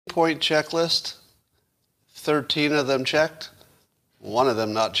15-point checklist, 13 of them checked, one of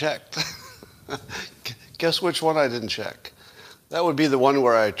them not checked. Guess which one I didn't check? That would be the one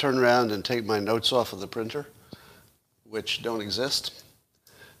where I turn around and take my notes off of the printer, which don't exist.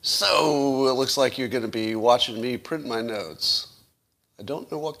 So it looks like you're going to be watching me print my notes. I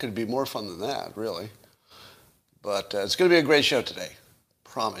don't know what could be more fun than that, really. But it's going to be a great show today.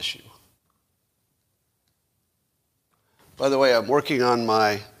 Promise you. By the way, I'm working on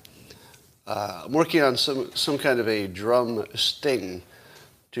some kind of a drum sting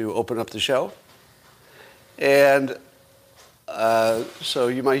to open up the show. And so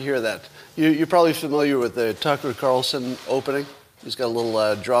you might hear that. You're probably familiar with the Tucker Carlson opening. He's got a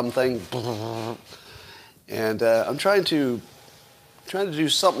little drum thing. And I'm trying to do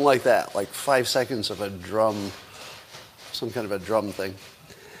something like that, like 5 seconds of a drum, some kind of a drum thing.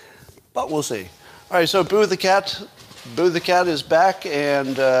 But we'll see. All right, so Boo the Cat. Boo the Cat is back,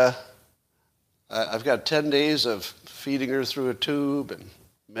 and I've got 10 days of feeding her through a tube and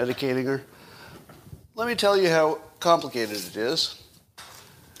medicating her. Let me tell you how complicated it is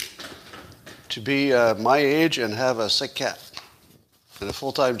to be my age and have a sick cat and a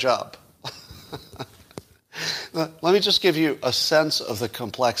full-time job. Let me just give you a sense of the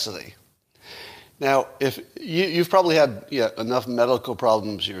complexity. Now, if you've probably had enough medical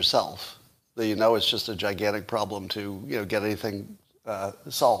problems yourself that you know it's just a gigantic problem to get anything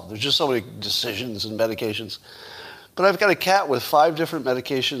solved. There's just so many decisions and medications. But I've got a cat with 5 different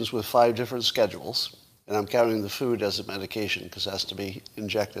medications with 5 different schedules, and I'm counting the food as a medication because it has to be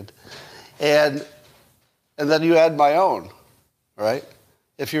injected. And then you add my own, all right?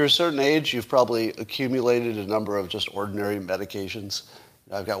 If you're a certain age, you've probably accumulated a number of just ordinary medications.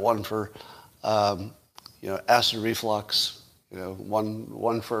 I've got one for acid reflux,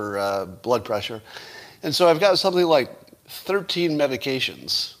 one for blood pressure. And so I've got something like 13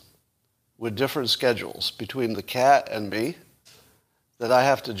 medications with different schedules between the cat and me that I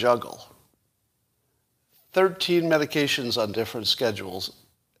have to juggle. 13 medications on different schedules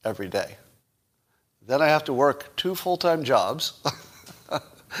every day. Then I have to work 2 full-time jobs.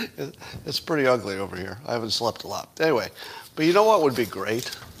 It's pretty ugly over here. I haven't slept a lot. Anyway, but you know what would be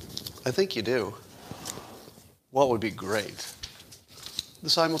great? I think you do. What would be great? The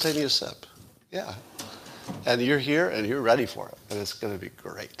simultaneous sip. Yeah. And you're here and you're ready for it. And it's going to be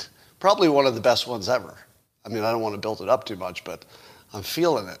great. Probably one of the best ones ever. I mean, I don't want to build it up too much, but I'm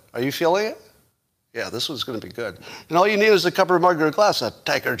feeling it. Are you feeling it? Yeah, this one's going to be good. And all you need is a cup or mug or a glass, a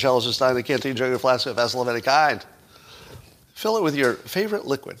tankard, chalice, a stein, a canteen, jug, or flask, a vessel of any kind. Fill it with your favorite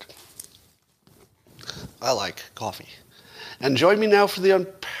liquid. I like coffee. And join me now for the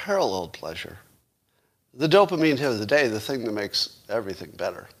unparalleled pleasure. The dopamine hit of the day, the thing that makes everything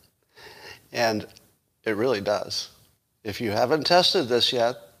better. And it really does. If you haven't tested this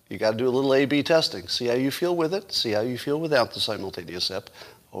yet, you got to do a little A/B testing. See how you feel with it. See how you feel without the simultaneous sip.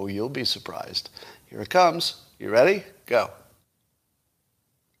 Oh, you'll be surprised. Here it comes. You ready? Go.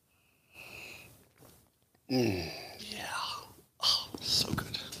 Yeah. Oh, so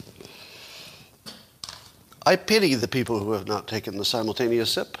good. I pity the people who have not taken the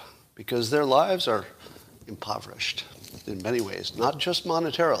simultaneous sip because their lives are impoverished in many ways, not just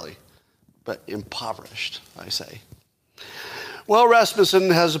monetarily, but impoverished, I say. Well, Rasmussen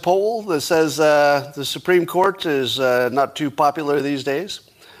has a poll that says the Supreme Court is not too popular these days.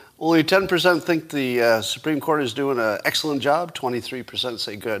 Only 10% think the Supreme Court is doing an excellent job. 23%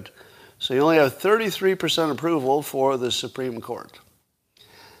 say good. So you only have 33% approval for the Supreme Court.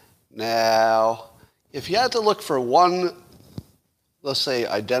 Now, if you had to look for one, let's say,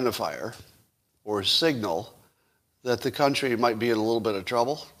 identifier or signal that the country might be in a little bit of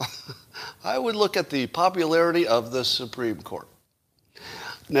trouble, I would look at the popularity of the Supreme Court.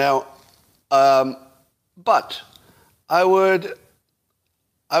 Now, but I would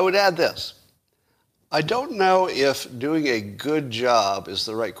add this. I don't know if doing a good job is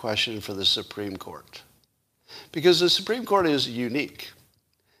the right question for the Supreme Court. Because the Supreme Court is unique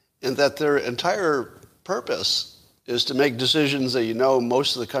in that their entire purpose is to make decisions that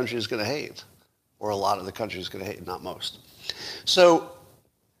most of the country is going to hate, or a lot of the country is going to hate, not most. So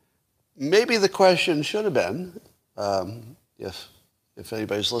maybe the question should have been, if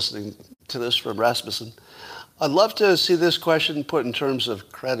anybody's listening to this from Rasmussen, I'd love to see this question put in terms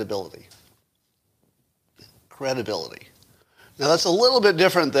of credibility. Credibility. Now that's a little bit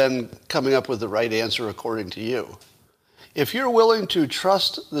different than coming up with the right answer according to you. If you're willing to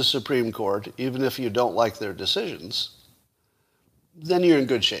trust the Supreme Court, even if you don't like their decisions, then you're in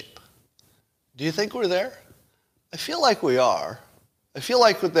good shape. Do you think we're there? I feel like we are. I feel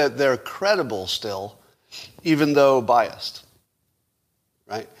like that they're credible still, even though biased.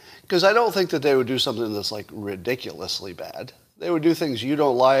 right? Because I don't think that they would do something that's like ridiculously bad. They would do things you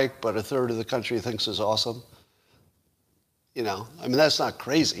don't like, but a third of the country thinks is awesome. You know, I mean, that's not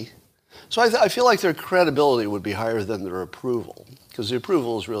crazy. So I feel like their credibility would be higher than their approval, because the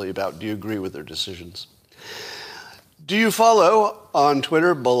approval is really about, do you agree with their decisions? Do you follow on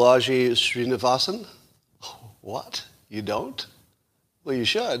Twitter Balaji Srinivasan? What? You don't? Well, you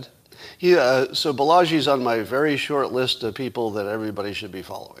should. So Balaji's on my very short list of people that everybody should be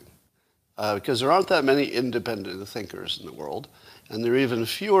following. Because there aren't that many independent thinkers in the world, and there are even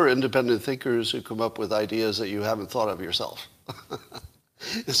fewer independent thinkers who come up with ideas that you haven't thought of yourself.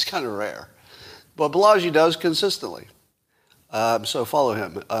 It's kind of rare. But Balaji does consistently. So follow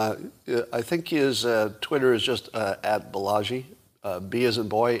him. I think his Twitter is just at Balaji, B as in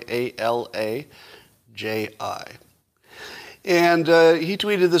boy, ALAJI. And he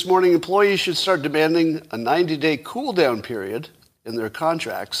tweeted this morning, employees should start demanding a 90-day cool-down period in their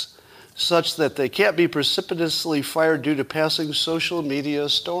contracts such that they can't be precipitously fired due to passing social media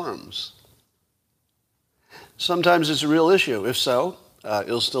storms. Sometimes it's a real issue. If so,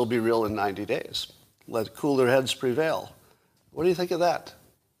 it'll still be real in 90 days. Let cooler heads prevail. What do you think of that?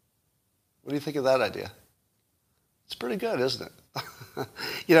 What do you think of that idea? It's pretty good, isn't it?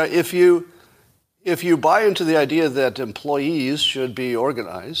 You know, if you buy into the idea that employees should be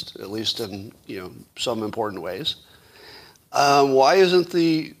organized, at least in some important ways, why isn't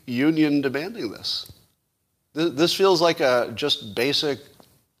the union demanding this? This feels like a just basic,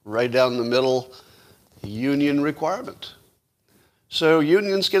 right down the middle union requirement. So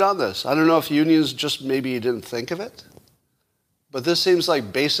unions get on this. I don't know if unions just maybe didn't think of it, but this seems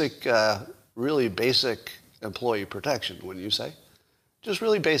like basic, really basic employee protection, wouldn't you say? Just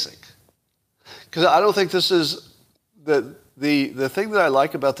really basic. Because I don't think this is the thing that I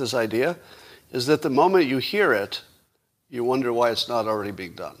like about this idea is that the moment you hear it, you wonder why it's not already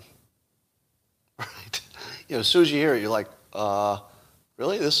being done. Right? As soon as you hear it, you're like,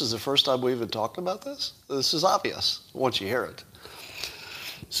 really? This is the first time we even talked about this? This is obvious once you hear it.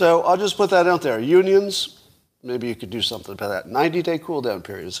 So I'll just put that out there. Unions, maybe you could do something about that. 90-day cool-down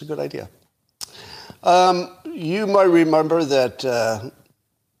period. It's a good idea. You might remember that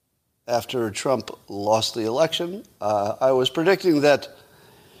after Trump lost the election, I was predicting that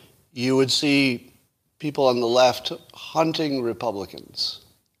you would see people on the left hunting Republicans.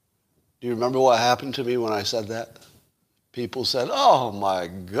 Do you remember what happened to me when I said that? People said, oh my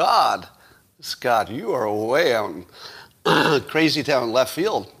God, Scott, you are way out in crazy town left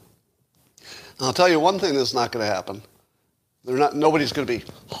field. And I'll tell you one thing that's not going to happen. Nobody's going to be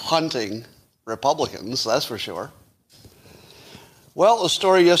hunting Republicans, that's for sure. Well, a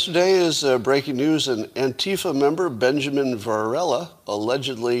story yesterday is breaking news. An Antifa member, Benjamin Varela,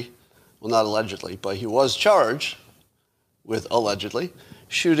 allegedly, well, not allegedly, but he was charged with allegedly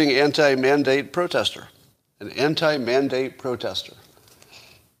shooting anti-mandate protester. An anti-mandate protester.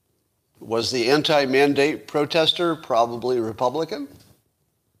 Was the anti-mandate protester probably Republican?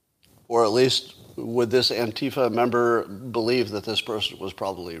 Or at least would this Antifa member believe that this person was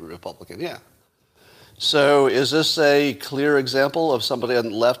probably Republican? Yeah. So is this a clear example of somebody on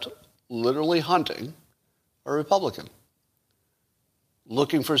the left literally hunting a Republican?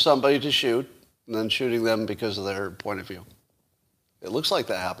 Looking for somebody to shoot and then shooting them because of their point of view. It looks like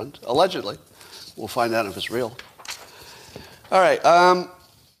that happened, allegedly. We'll find out if it's real. All right.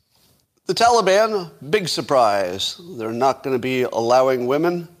 The Taliban, big surprise. They're not going to be allowing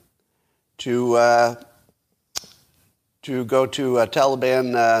women to go to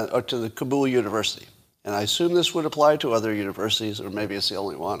Taliban or to the Kabul University. And I assume this would apply to other universities, or maybe it's the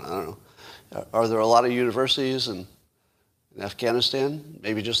only one. I don't know. Are there a lot of universities in Afghanistan?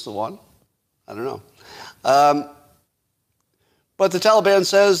 Maybe just the one? I don't know. But the Taliban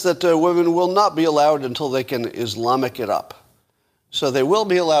says that women will not be allowed until they can Islamic it up. So they will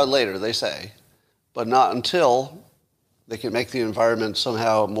be allowed later, they say, but not until they can make the environment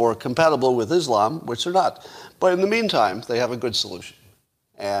somehow more compatible with Islam, which they're not. But in the meantime, they have a good solution.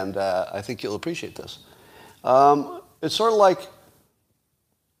 And I think you'll appreciate this. It's sort of like,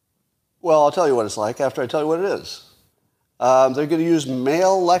 well, I'll tell you what it's like after I tell you what it is. They're going to use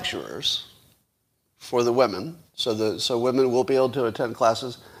male lecturers for the women, so women will be able to attend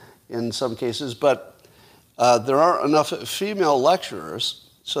classes in some cases, but there aren't enough female lecturers,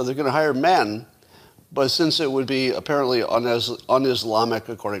 so they're going to hire men, but since it would be apparently un-Islamic,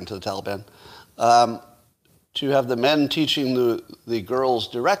 according to the Taliban, to have the men teaching the girls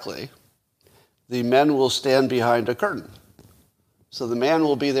directly, the men will stand behind a curtain. So the man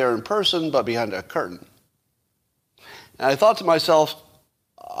will be there in person, but behind a curtain. And I thought to myself,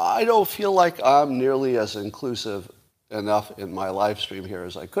 I don't feel like I'm nearly as inclusive enough in my live stream here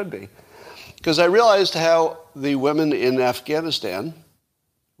as I could be, because I realized how the women in Afghanistan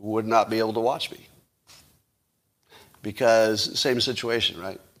would not be able to watch me. Because same situation,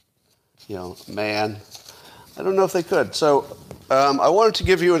 right? Man, I don't know if they could. So I wanted to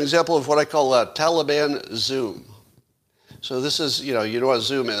give you an example of what I call Taliban Zoom. So this is, you know what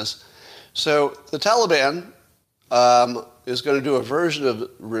Zoom is. So the Taliban is going to do a version of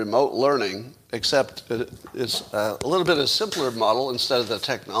remote learning, except it's a little bit of a simpler model instead of the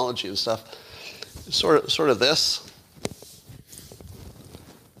technology and stuff. Sort of this.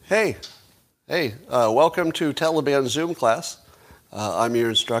 Hey, welcome to Taliban Zoom class. I'm your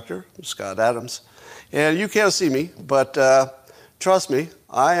instructor, Scott Adams. And you can't see me, but trust me,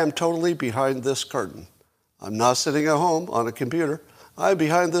 I am totally behind this curtain. I'm not sitting at home on a computer. I'm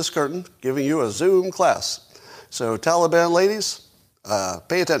behind this curtain giving you a Zoom class. So Taliban ladies,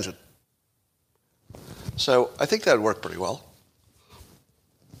 pay attention. So I think that would work pretty well.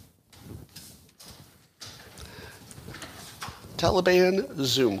 Taliban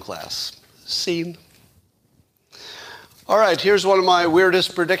Zoom class. Scene. All right, here's one of my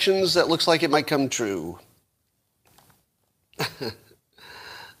weirdest predictions that looks like it might come true.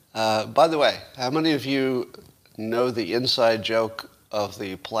 By the way, how many of you know the inside joke of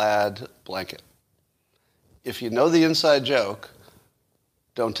the plaid blanket? If you know the inside joke,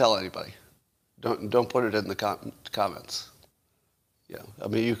 don't tell anybody. Don't put it in the comments. Yeah, I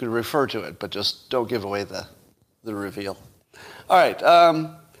mean, you can refer to it, but just don't give away the reveal. All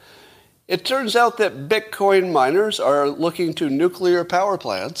right. It turns out that Bitcoin miners are looking to nuclear power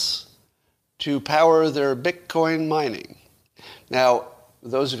plants to power their Bitcoin mining. Now,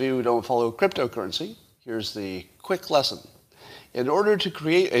 those of you who don't follow cryptocurrency, here's the quick lesson. In order to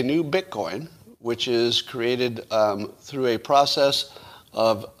create a new Bitcoin, which is created through a process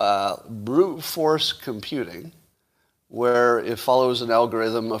of brute force computing, where it follows an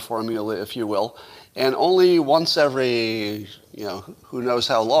algorithm, a formula, if you will, and only once every, who knows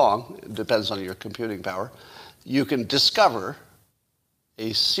how long, it depends on your computing power, you can discover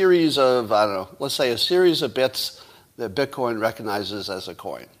a series of, let's say a series of bits that Bitcoin recognizes as a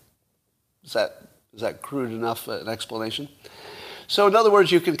coin. Is that crude enough an explanation? So in other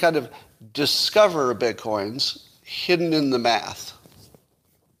words, you can kind of discover Bitcoins hidden in the math.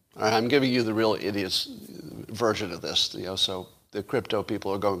 All right, I'm giving you the real idiot's version of this, so the crypto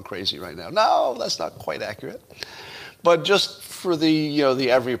people are going crazy right now. No, that's not quite accurate. But just for the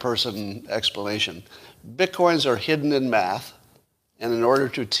every person explanation, Bitcoins are hidden in math, and in order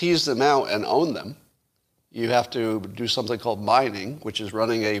to tease them out and own them, you have to do something called mining, which is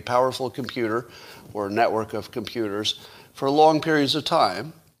running a powerful computer or network of computers for long periods of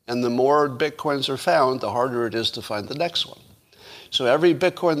time. And the more Bitcoins are found, the harder it is to find the next one. So every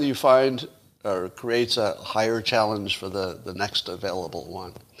Bitcoin that you find creates a higher challenge for the next available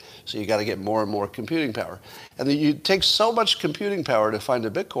one. So you got to get more and more computing power. And it takes so much computing power to find a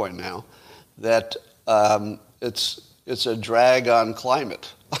Bitcoin now that it's a drag on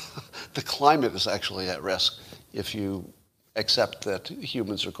climate. The climate is actually at risk if you accept that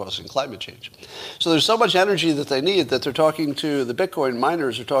humans are causing climate change. So there's so much energy that they need that the Bitcoin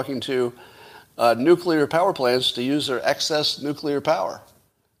miners are talking to nuclear power plants to use their excess nuclear power.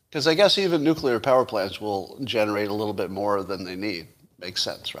 Because I guess even nuclear power plants will generate a little bit more than they need. Makes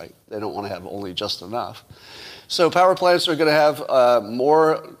sense, right? They don't want to have only just enough. So power plants are going to have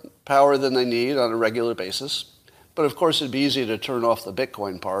more power than they need on a regular basis. But of course, it'd be easy to turn off the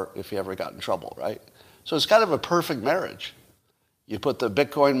Bitcoin part if you ever got in trouble, right? So it's kind of a perfect marriage. You put the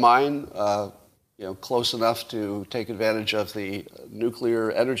Bitcoin mine close enough to take advantage of the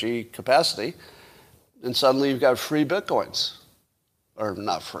nuclear energy capacity, and suddenly you've got free Bitcoins. Or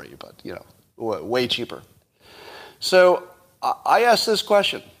not free, but, way cheaper. So I ask this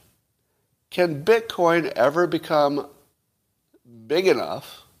question. Can Bitcoin ever become big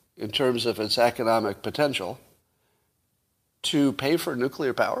enough in terms of its economic potential to pay for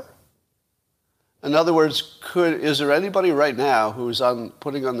nuclear power? In other words, is there anybody right now who's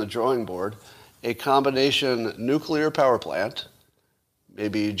putting on the drawing board a combination nuclear power plant,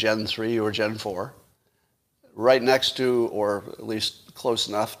 maybe Gen 3 or Gen 4, right next to, or at least close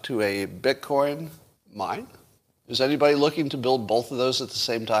enough to, a Bitcoin mine? Is anybody looking to build both of those at the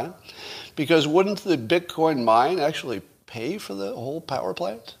same time? Because wouldn't the Bitcoin mine actually pay for the whole power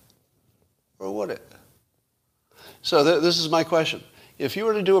plant? Or would it? So this is my question. If you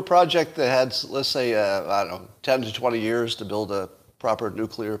were to do a project that had, let's say, 10 to 20 years to build a proper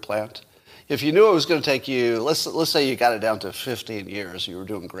nuclear plant, if you knew it was going to take you, let's say you got it down to 15 years, you were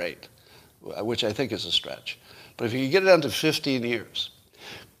doing great, which I think is a stretch. But if you could get it down to 15 years,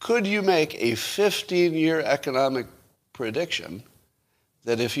 could you make a 15-year economic prediction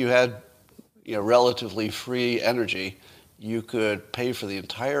that if you had relatively free energy, you could pay for the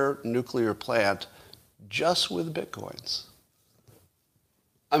entire nuclear plant just with bitcoins?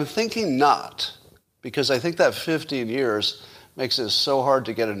 I'm thinking not, because I think that 15 years makes it so hard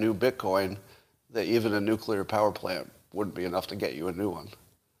to get a new bitcoin that even a nuclear power plant wouldn't be enough to get you a new one.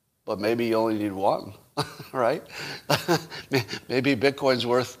 But maybe you only need one, right? Maybe Bitcoin's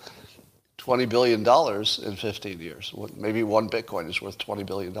worth $20 billion in 15 years. Maybe one Bitcoin is worth $20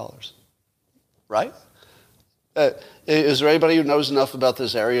 billion, right? Is there anybody who knows enough about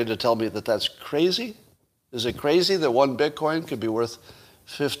this area to tell me that that's crazy? Is it crazy that one Bitcoin could be worth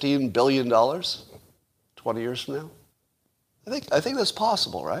 $15 billion 20 years from now? I think that's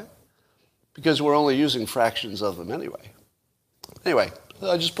possible, right? Because we're only using fractions of them anyway. Anyway,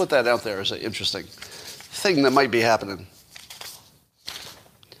 I just put that out there as an interesting thing that might be happening.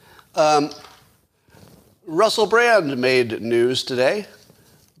 Russell Brand made news today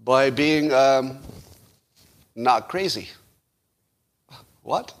by being not crazy.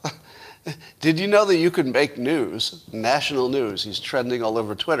 What? Did you know that you could make news, national news? He's trending all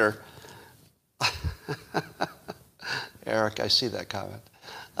over Twitter. Eric, I see that comment.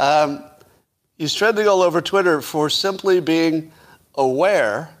 He's trending all over Twitter for simply being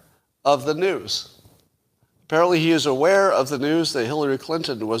aware of the news. Apparently he is aware of the news that Hillary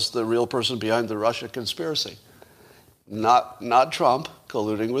Clinton was the real person behind the Russia conspiracy. Not Trump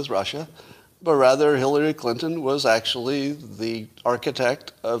colluding with Russia, but rather Hillary Clinton was actually the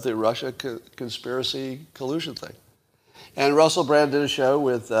architect of the Russia conspiracy collusion thing. And Russell Brand did a show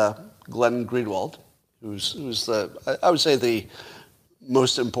with Glenn Greenwald, who's I would say the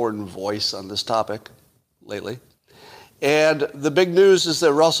most important voice on this topic lately. And the big news is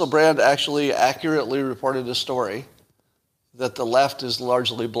that Russell Brand actually accurately reported a story that the left is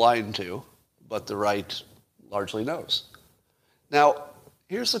largely blind to, but the right largely knows. Now,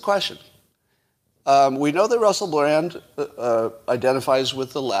 here's the question. We know that Russell Brand identifies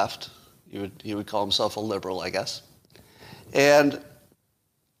with the left. He would call himself a liberal, I guess. And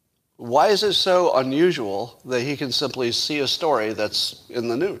why is it so unusual that he can simply see a story that's in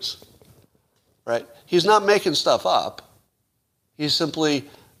the news, right? He's not making stuff up. He's simply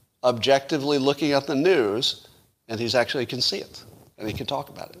objectively looking at the news, and he actually can see it, and he can talk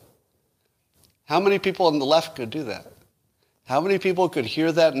about it. How many people on the left could do that? How many people could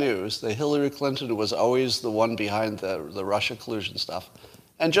hear that news, that Hillary Clinton was always the one behind the Russia collusion stuff,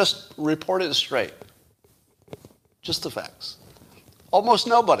 and just report it straight? Just the facts. Almost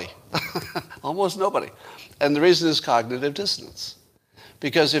nobody. Almost nobody. And the reason is cognitive dissonance.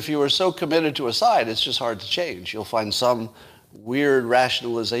 Because if you are so committed to a side, it's just hard to change. You'll find some weird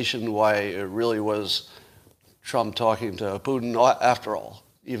rationalization why it really was Trump talking to Putin after all,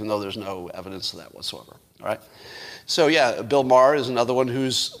 even though there's no evidence of that whatsoever. All right? So yeah, Bill Maher is another one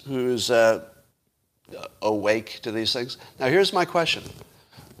who's awake to these things. Now here's my question.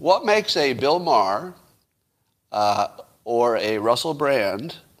 What makes a Bill Maher or a Russell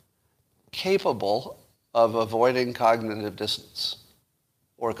Brand capable of avoiding cognitive dissonance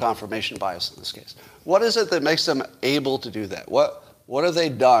or confirmation bias in this case? What is it that makes them able to do that? What have they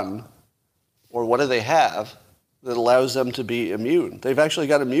done or what do they have that allows them to be immune? They've actually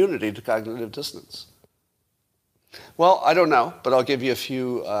got immunity to cognitive dissonance. Well, I don't know, but I'll give you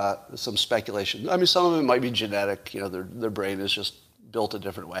some speculation. I mean, some of it might be genetic. Their brain is just built a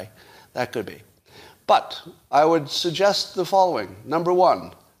different way. That could be. But I would suggest the following. Number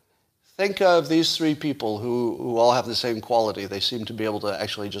one, think of these three people who all have the same quality. They seem to be able to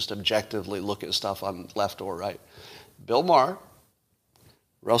actually just objectively look at stuff on left or right. Bill Maher,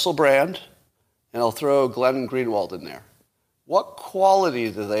 Russell Brand, and I'll throw Glenn Greenwald in there. What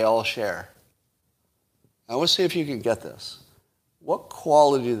quality do they all share? I want to see if you can get this. What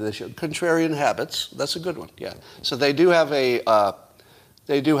quality do they share? Contrarian habits. That's a good one. Yeah. So they do have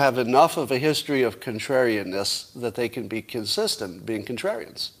enough of a history of contrarianness that they can be consistent being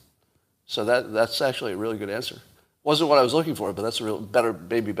contrarians. So that's actually a really good answer. Wasn't what I was looking for, but that's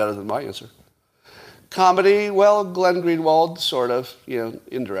maybe better than my answer. Comedy, well, Glenn Greenwald, sort of,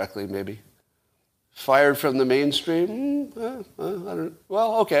 indirectly maybe. Fired from the mainstream?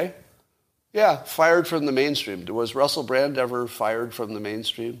 Well, okay. Yeah, fired from the mainstream. Was Russell Brand ever fired from the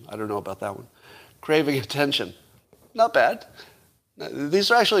mainstream? I don't know about that one. Craving attention. Not bad.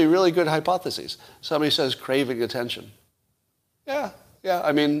 These are actually really good hypotheses. Somebody says craving attention. Yeah,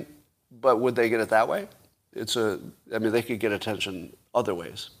 I mean, but would they get it that way? They could get attention other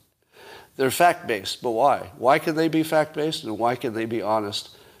ways. They're fact-based, but why? Why can they be fact-based and why can they be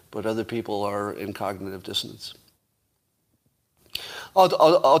honest, but other people are in cognitive dissonance?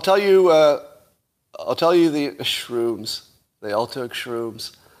 I'll tell you I'll tell you the shrooms. They all took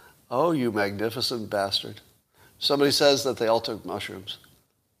shrooms. Oh, you magnificent bastard. Somebody says that they all took mushrooms.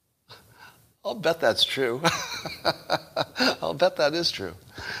 I'll bet that's true. I'll bet that is true.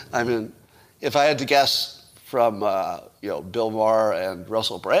 I mean, if I had to guess from Bill Maher and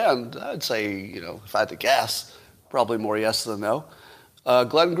Russell Brand, I'd say, if I had to guess, probably more yes than no.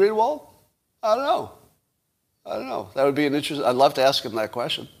 Glenn Greenwald? I don't know. That would be an interesting. I'd love to ask him that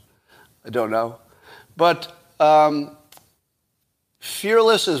question. I don't know. But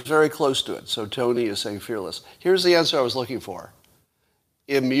fearless is very close to it. So Tony is saying fearless. Here's the answer I was looking for.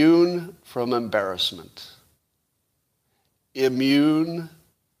 Immune from embarrassment. Immune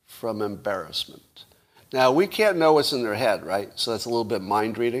from embarrassment. Now, we can't know what's in their head, right? So that's a little bit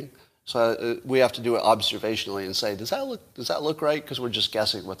mind reading. So we have to do it observationally and say, does that look right? Because we're just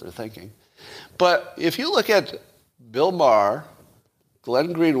guessing what they're thinking. But if you look at Bill Maher,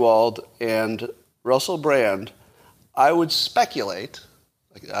 Glenn Greenwald, and Russell Brand, I would speculate,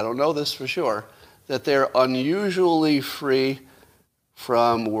 I don't know this for sure, that they're unusually free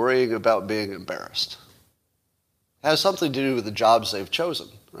from worrying about being embarrassed. It has something to do with the jobs they've chosen,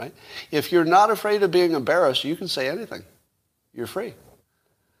 right? If you're not afraid of being embarrassed, you can say anything. You're free.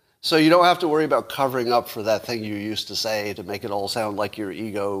 So you don't have to worry about covering up for that thing you used to say to make it all sound like your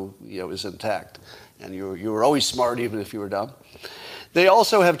ego, is intact. And you were always smart even if you were dumb. They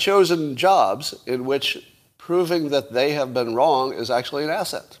also have chosen jobs in which proving that they have been wrong is actually an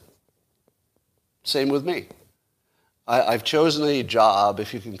asset. Same with me. I've chosen a job,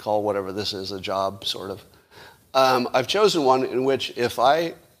 if you can call whatever this is a job, sort of. I've chosen one in which if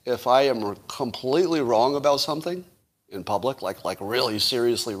I am completely wrong about something in public, like really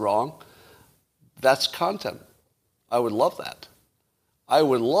seriously wrong, that's content. I would love that. I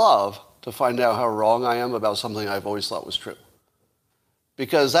would love to find out how wrong I am about something I've always thought was true.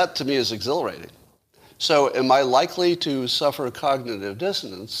 Because that to me is exhilarating. So am I likely to suffer cognitive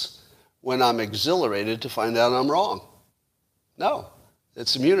dissonance when I'm exhilarated to find out I'm wrong? No,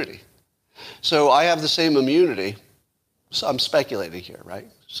 it's immunity. So I have the same immunity. So I'm speculating here, right?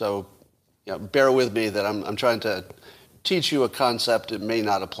 So bear with me that I'm trying to teach you a concept that may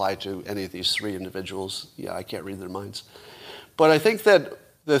not apply to any of these three individuals. Yeah, I can't read their minds. But I think that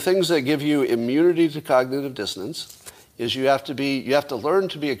the things that give you immunity to cognitive dissonance is you have to learn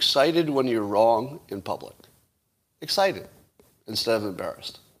to be excited when you're wrong in public. Excited instead of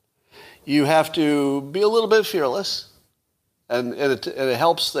embarrassed. You have to be a little bit fearless, and it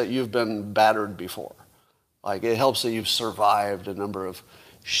helps that you've been battered before. Like it helps that you've survived a number of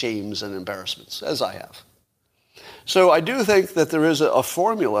shames and embarrassments, as I have. So I do think that there is a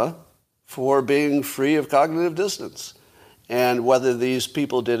formula for being free of cognitive dissonance. And whether these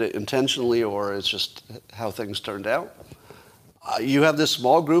people did it intentionally or it's just how things turned out, you have this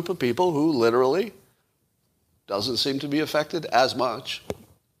small group of people who literally doesn't seem to be affected as much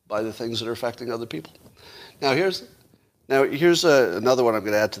by the things that are affecting other people. Now here's another one I'm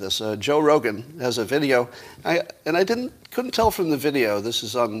going to add to this. Joe Rogan has a video, and I couldn't tell from the video. This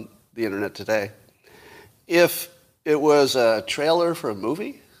is on the internet today. If it was a trailer for a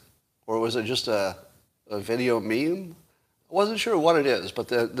movie, or was it just a video meme? I wasn't sure what it is, but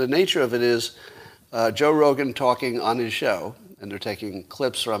the nature of it is Joe Rogan talking on his show, and they're taking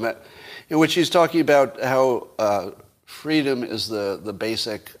clips from it, in which he's talking about how freedom is the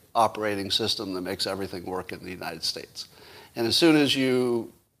basic operating system that makes everything work in the United States. And as soon as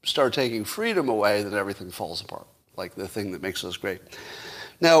you start taking freedom away, then everything falls apart, like the thing that makes us great.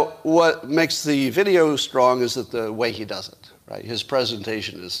 Now, what makes the video strong is that the way he does it, right? His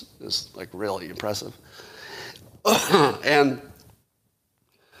presentation is like really impressive. And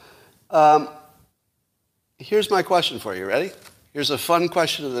here's my question for you. Ready? Here's a fun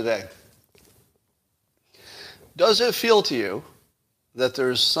question of the day. Does it feel to you that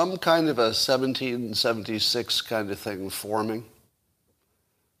there's some kind of a 1776 kind of thing forming?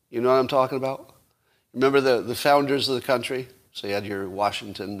 You know what I'm talking about? Remember the founders of the country? So you had your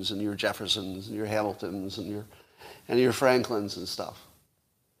Washingtons and your Jeffersons and your Hamiltons and your Franklins and stuff.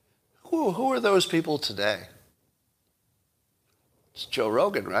 Who are those people today? It's Joe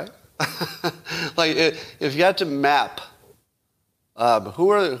Rogan, right? Like if you had to map, who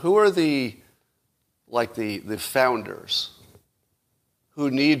are the founders who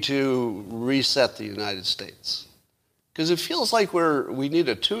need to reset the United States? Because it feels like we need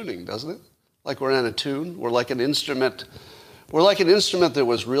a tuning, doesn't it? Like we're in a tune. We're like an instrument. We're like an instrument that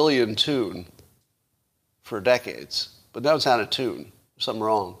was really in tune for decades, but now it's out of tune. There's something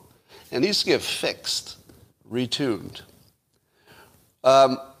wrong. It needs to get fixed, retuned.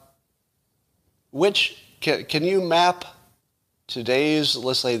 Can you map today's,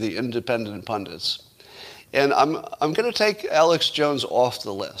 let's say, the independent pundits. And I'm going to take Alex Jones off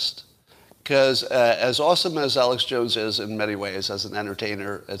the list because as awesome as Alex Jones is in many ways as an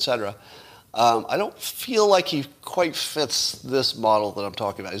entertainer, etc., I don't feel like he quite fits this model that I'm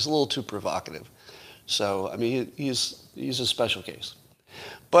talking about. He's a little too provocative. So, I mean, he's a special case.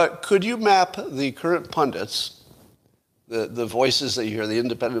 But could you map the current pundits, the voices that you hear, the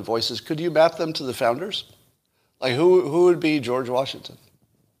independent voices, could you map them to the founders? Like who would be George Washington?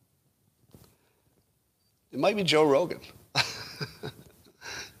 It might be Joe Rogan. It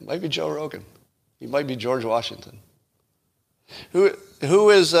might be Joe Rogan. He might be George Washington. Who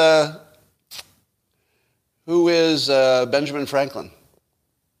is Benjamin Franklin?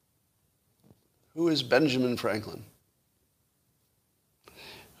 Who is Benjamin Franklin?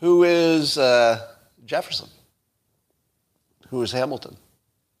 Who is Jefferson? Who is Hamilton?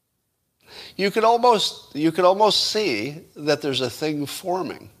 You could almost see that there's a thing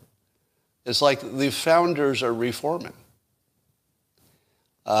forming. It's like the founders are reforming.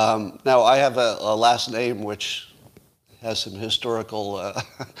 Now, I have a last name which has some historical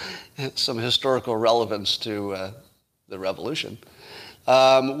relevance to the revolution.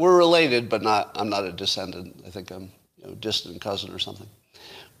 We're related, but I'm not a descendant. I think I'm a distant cousin or something.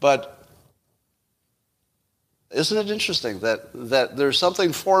 But isn't it interesting that there's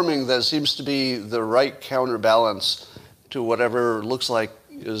something forming that seems to be the right counterbalance to whatever looks like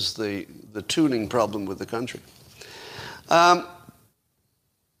is the tuning problem with the country? And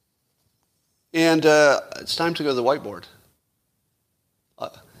it's time to go to the whiteboard.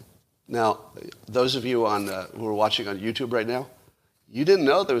 Now, those of you who are watching on YouTube right now, you didn't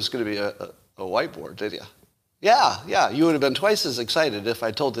know there was going to be a whiteboard, did you? Yeah, you would have been twice as excited if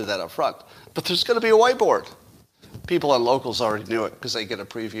I told you that up front. But there's going to be a whiteboard. People on Locals already knew it because they get a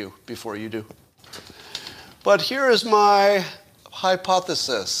preview before you do. But here is my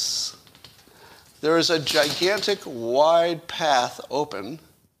hypothesis. There is a gigantic wide path open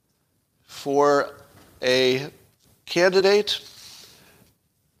for a candidate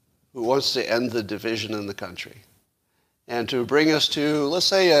who wants to end the division in the country and to bring us to, let's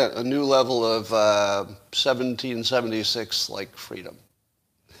say, a new level of 1776-like freedom.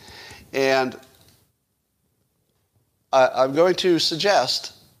 And I'm going to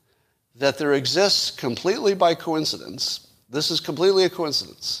suggest that there exists completely by coincidence, this is completely a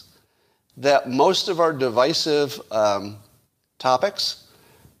coincidence, that most of our divisive topics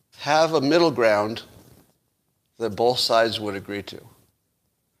have a middle ground that both sides would agree to.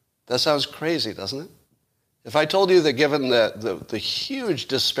 That sounds crazy, doesn't it? If I told you that given the huge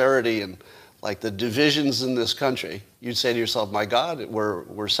disparity in like the divisions in this country, you'd say to yourself, my God,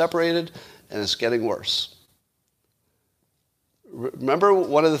 we're separated and it's getting worse. Remember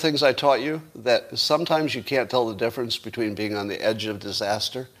one of the things I taught you? That sometimes you can't tell the difference between being on the edge of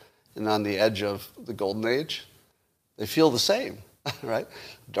disaster and on the edge of the golden age. They feel the same, right?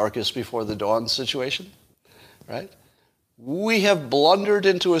 Darkest before the dawn situation, right? We have blundered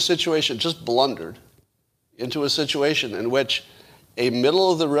into a situation, just blundered into a situation in which a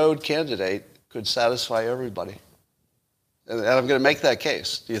middle-of-the-road candidate could satisfy everybody. And I'm going to make that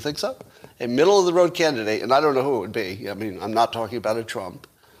case. Do you think so? A middle-of-the-road candidate, and I don't know who it would be. I mean, I'm not talking about a Trump,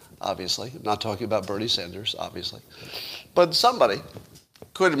 obviously. I'm not talking about Bernie Sanders, obviously. But somebody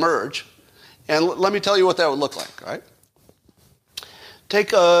could emerge, and let me tell you what that would look like, all right? Take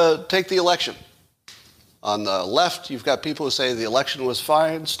the election. On the left, you've got people who say the election was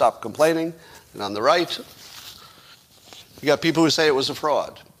fine, stop complaining. And on the right, you got people who say it was a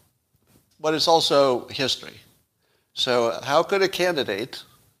fraud. But it's also history. So how could a candidate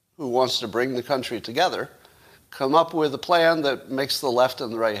who wants to bring the country together come up with a plan that makes the left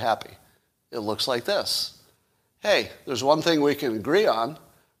and the right happy? It looks like this. Hey, there's one thing we can agree on.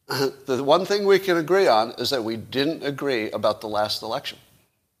 The one thing we can agree on is that we didn't agree about the last election,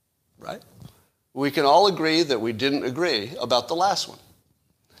 right? We can all agree that we didn't agree about the last one.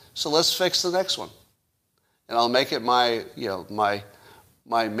 So let's fix the next one. And I'll make it my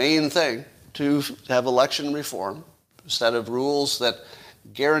main thing to have election reform, a set of rules that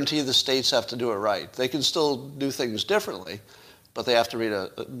guarantee the states have to do it right. They can still do things differently, but they have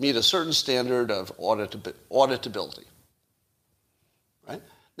to meet a certain standard of auditability. Right?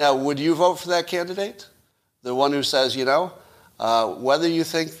 Now, would you vote for that candidate? The one who says, whether you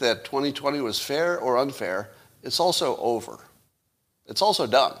think that 2020 was fair or unfair, it's also over. It's also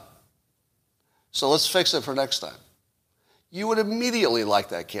done. So let's fix it for next time. You would immediately like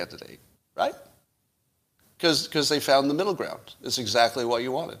that candidate, right? Because they found the middle ground. It's exactly what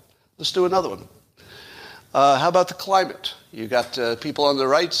you wanted. Let's do another one. How about the climate? You got people on the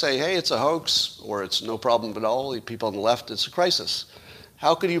right say, hey, it's a hoax, or it's no problem at all. People on the left, it's a crisis.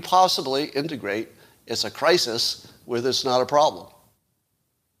 How could you possibly integrate it's a crisis with it's not a problem?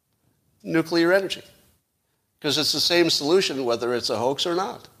 Nuclear energy. Because it's the same solution whether it's a hoax or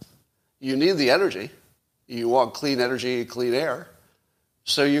not. You need the energy. You want clean energy, clean air.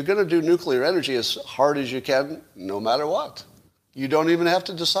 So you're going to do nuclear energy as hard as you can, no matter what. You don't even have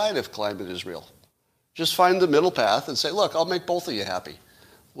to decide if climate is real. Just find the middle path and say, look, I'll make both of you happy.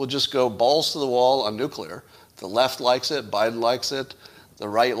 We'll just go balls to the wall on nuclear. The left likes it, Biden likes it, the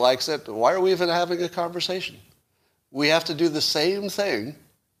right likes it. Why are we even having a conversation? We have to do the same thing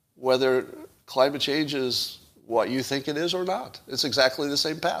whether climate change is what you think it is or not. It's exactly the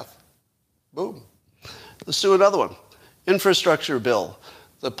same path. Boom. Let's do another one. Infrastructure bill.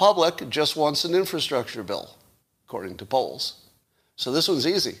 The public just wants an infrastructure bill, according to polls. So this one's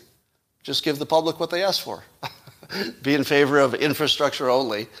easy. Just give the public what they ask for. Be in favor of infrastructure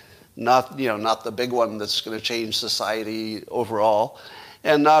only, not the big one that's going to change society overall,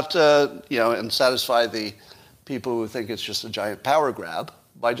 and not and satisfy the people who think it's just a giant power grab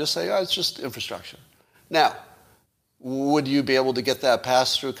by just saying, oh, it's just infrastructure. Now, would you be able to get that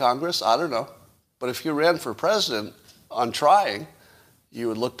passed through Congress? I don't know. But if you ran for president on trying, you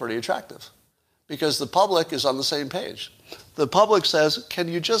would look pretty attractive because the public is on the same page. The public says, can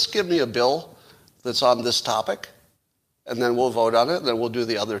you just give me a bill that's on this topic? And then we'll vote on it, and then we'll do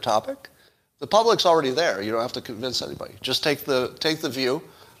the other topic. The public's already there. You don't have to convince anybody. Just take the view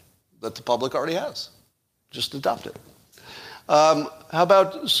that the public already has. Just adopt it. How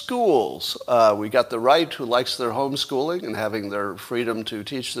about schools? We got the right who likes their homeschooling and having their freedom to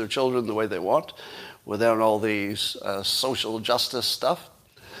teach their children the way they want without all these social justice stuff.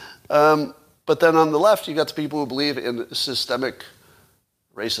 But then on the left, you got the people who believe in systemic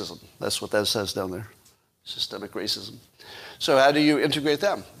racism. That's what that says down there, systemic racism. So how do you integrate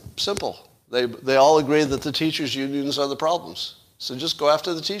them? Simple. They all agree that the teachers' unions are the problems. So just go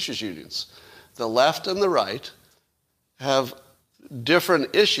after the teachers' unions. The left and the right have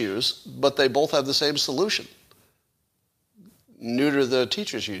different issues, but they both have the same solution. Neuter the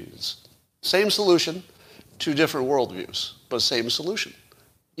teachers' unions. Same solution, two different worldviews, but same solution.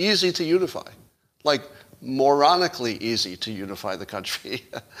 Easy to unify. Like moronically easy to unify the country.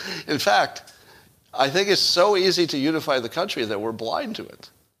 In fact, I think it's so easy to unify the country that we're blind to it.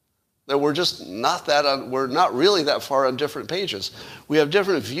 That we're just not we're not really that far on different pages. We have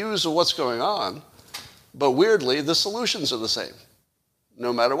different views of what's going on, but weirdly, the solutions are the same,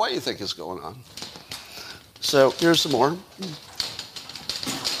 no matter what you think is going on. So here's some more.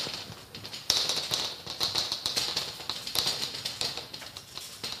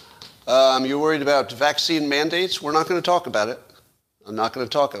 You're worried about vaccine mandates? We're not going to talk about it. I'm not going to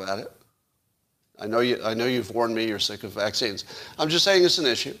talk about it. I know you've warned me you're sick of vaccines. I'm just saying it's an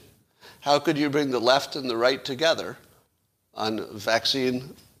issue. How could you bring the left and the right together on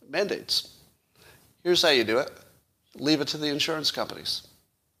vaccine mandates? Here's how you do it. Leave it to the insurance companies.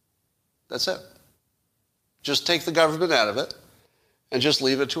 That's it. Just take the government out of it and just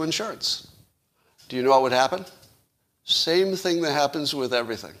leave it to insurance. Do you know what would happen? Same thing that happens with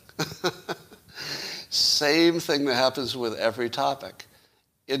everything. Same thing that happens with every topic.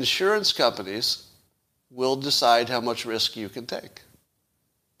 Insurance companies will decide how much risk you can take,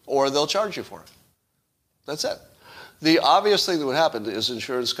 or they'll charge you for it. That's it. The obvious thing that would happen is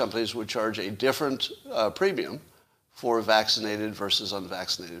insurance companies would charge a different premium for vaccinated versus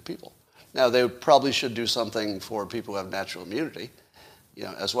unvaccinated people. Now, they probably should do something for people who have natural immunity,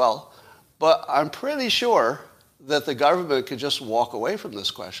 as well. But I'm pretty sure that the government could just walk away from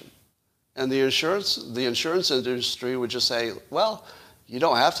this question. And the insurance industry would just say, well, you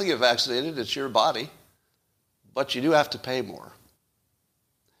don't have to get vaccinated, it's your body, but you do have to pay more.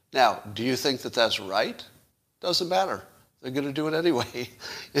 Now, do you think that that's right? Doesn't matter. They're going to do it anyway.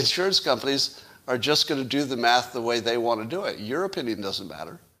 Insurance companies are just going to do the math the way they want to do it. Your opinion doesn't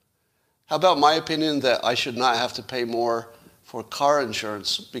matter. How about my opinion that I should not have to pay more for car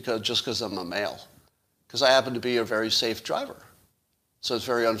insurance just because I'm a male? Because I happen to be a very safe driver. So it's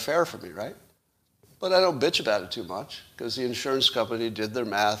very unfair for me, right? But I don't bitch about it too much because the insurance company did their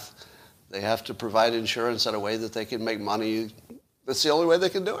math. They have to provide insurance in a way that they can make money. That's the only way they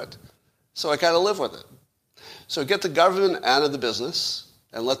can do it. So I kind of live with it. So get the government out of the business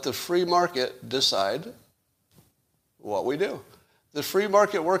and let the free market decide what we do. The free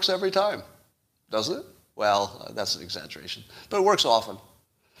market works every time, doesn't it? Well, that's an exaggeration, but it works often.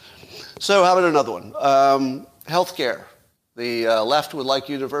 So how about another one? Health care. The left would like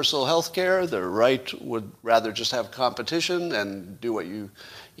universal health care. The right would rather just have competition and do what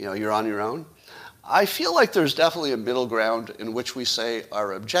you're on your own. I feel like there's definitely a middle ground in which we say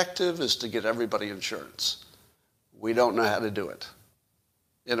our objective is to get everybody insurance. We don't know how to do it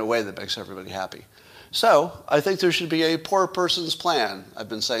in a way that makes everybody happy. So I think there should be a poor person's plan. I've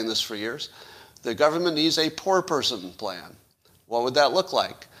been saying this for years. The government needs a poor person plan. What would that look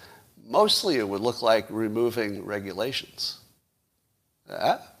like? Mostly it would look like removing regulations.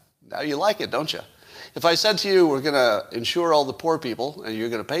 Now you like it, don't you? If I said to you, we're going to insure all the poor people and you're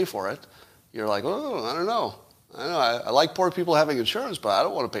going to pay for it, you're like, oh, I don't know. I like poor people having insurance, but I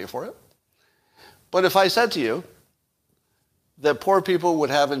don't want to pay for it. But if I said to you that poor people would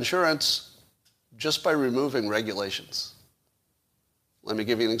have insurance just by removing regulations. Let me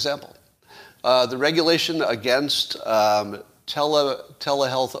give you an example. The regulation against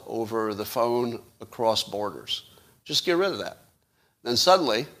telehealth over the phone across borders. Just get rid of that. Then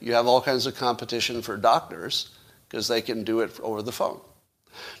suddenly you have all kinds of competition for doctors because they can do it over the phone.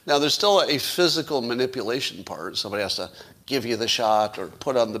 Now there's still a physical manipulation part. Somebody has to give you the shot or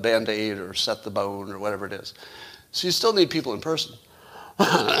put on the Band-Aid or set the bone or whatever it is. So you still need people in person.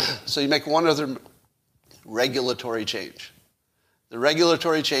 So you make one other regulatory change. The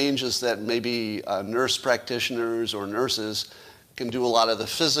regulatory change is that maybe nurse practitioners or nurses can do a lot of the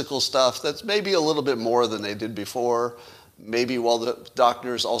physical stuff that's maybe a little bit more than they did before, maybe while the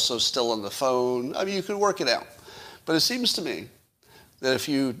doctor's also still on the phone. I mean, you could work it out. But it seems to me that if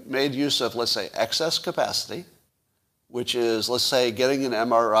you made use of, let's say, excess capacity, which is, let's say, getting an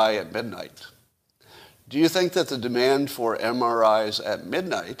MRI at midnight, do you think that the demand for MRIs at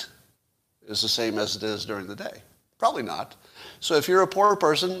midnight is the same as it is during the day? Probably not. So if you're a poor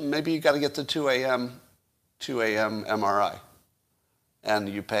person, maybe you got to get the 2 a.m. MRI, and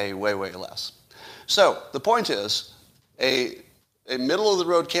you pay way, way less. So the point is, a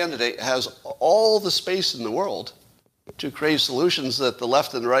middle-of-the-road candidate has all the space in the world to create solutions that the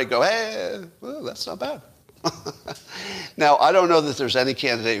left and the right go, hey, well, that's not bad. Now, I don't know that there's any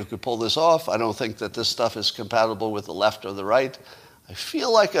candidate who could pull this off. I don't think that this stuff is compatible with the left or the right. I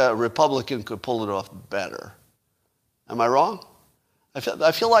feel like a Republican could pull it off better. Am I wrong? I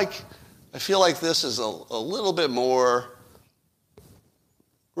feel like this is a little bit more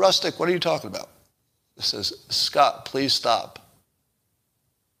rustic. What are you talking about? This says, Scott, please stop.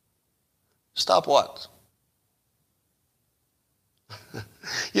 Stop what?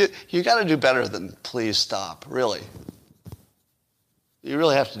 You got to do better than please stop, really. You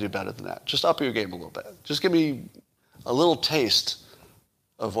really have to do better than that. Just up your game a little bit. Just give me a little taste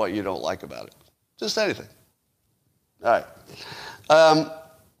of what you don't like about it. Just anything. All right.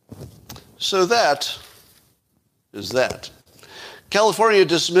 So that is that. California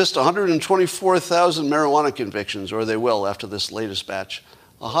dismissed 124,000 marijuana convictions, or they will after this latest batch.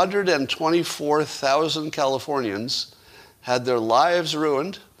 124,000 Californians had their lives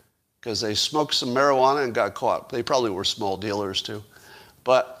ruined because they smoked some marijuana and got caught. They probably were small dealers too.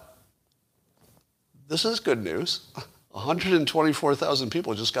 But this is good news. 124,000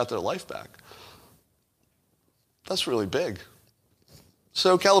 people just got their life back. That's really big.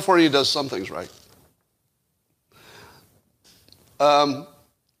 So California does some things right. CNN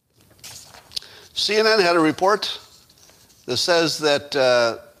had a report that says that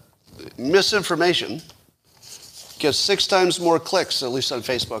misinformation gets 6 times more clicks, at least on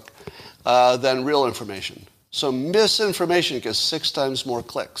Facebook, than real information. So misinformation gets 6 times more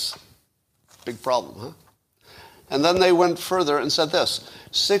clicks. Big problem, huh? And then they went further and said this: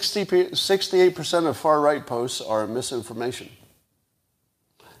 68% of far-right posts are misinformation.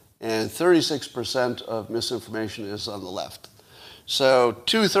 And 36% of misinformation is on the left. So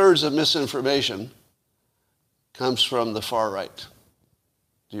 2/3 of misinformation comes from the far right.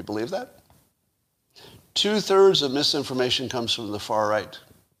 Do you believe that? 2/3 of misinformation comes from the far right,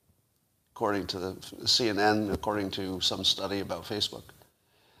 according to the CNN, according to some study about Facebook.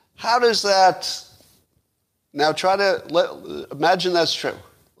 How does that... Now imagine that's true.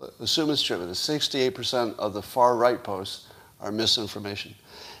 Assume it's true. That 68% of the far right posts are misinformation.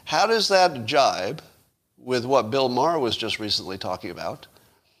 How does that jibe with what Bill Maher was just recently talking about,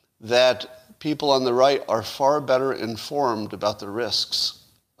 that people on the right are far better informed about the risks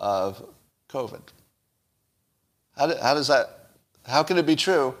of COVID? How can it be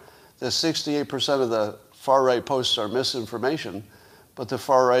true that 68% of the far right posts are misinformation, but the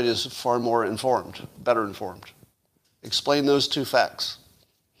far right is far more informed, better informed? Explain those two facts.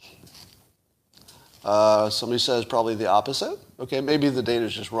 Somebody says probably the opposite. Okay, maybe the data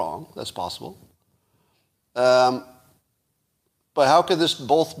is just wrong. That's possible. But how could this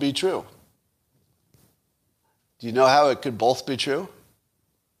both be true? Do you know how it could both be true?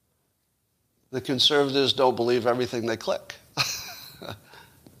 The conservatives don't believe everything they click.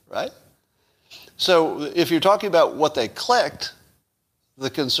 Right? So if you're talking about what they clicked, the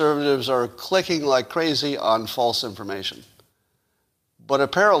conservatives are clicking like crazy on false information. But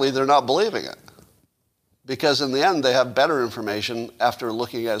apparently they're not believing it. Because in the end, they have better information after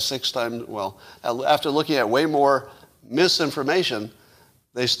looking at after looking at way more misinformation,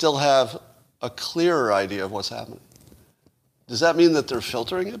 they still have a clearer idea of what's happening. Does that mean that they're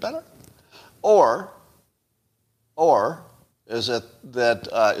filtering it better? Or is it that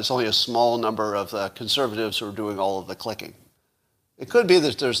it's only a small number of conservatives who are doing all of the clicking? It could be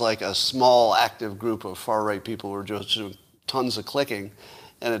that there's like a small active group of far-right people who are just doing tons of clicking,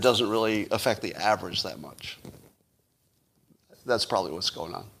 and it doesn't really affect the average that much. That's probably what's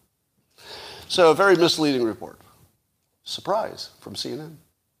going on. So a very misleading report. Surprise from CNN.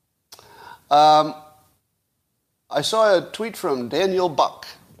 I saw a tweet from Daniel Buck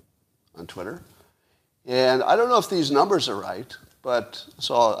on Twitter, and I don't know if these numbers are right, but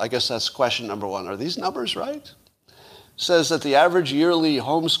so I guess that's question number one. Are these numbers right? Says that the average yearly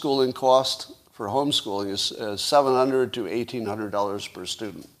homeschooling cost for homeschooling is $700 to $1,800 per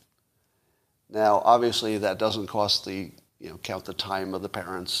student. Now, obviously, that doesn't cost count the time of the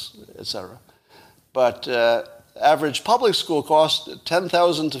parents, etc. But average public school cost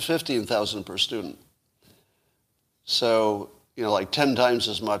 $10,000 to $15,000 per student. So, like 10 times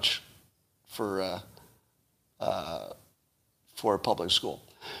as much for public school.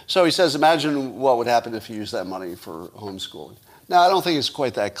 So he says, imagine what would happen if you used that money for homeschooling. Now, I don't think it's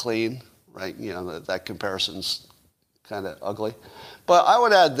quite that clean, right? That comparison's kind of ugly. But I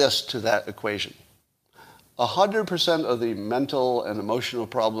would add this to that equation. 100% of the mental and emotional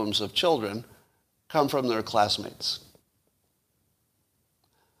problems of children come from their classmates.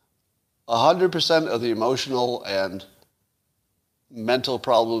 100% of the emotional and mental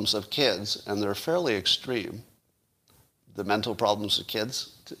problems of kids, and they're fairly extreme, the mental problems of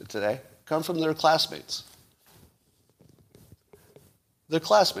kids today, come from their classmates. Their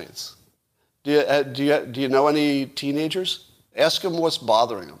classmates. Do you know any teenagers? Ask them what's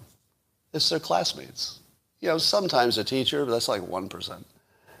bothering them. It's their classmates. Sometimes a teacher, but that's like 1%.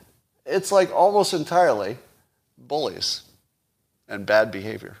 It's like almost entirely bullies and bad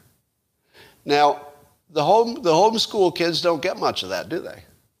behavior. Now, the homeschool kids don't get much of that, do they?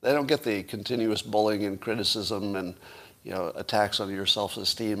 They don't get the continuous bullying and criticism and attacks on your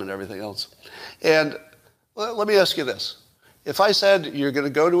self-esteem and everything else. And let me ask you this. If I said you're going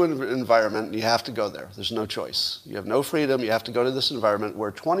to go to an environment and you have to go there, there's no choice. You have no freedom. You have to go to this environment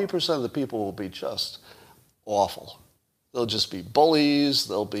where 20% of the people will be just awful. They'll just be bullies.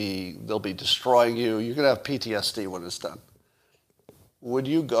 They'll be destroying you. You're going to have PTSD when it's done. Would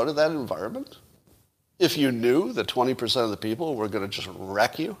you go to that environment if you knew that 20% of the people were going to just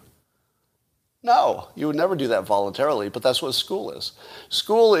wreck you? No, you would never do that voluntarily, but that's what school is.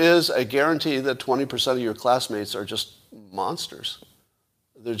 School is a guarantee that 20% of your classmates are just monsters.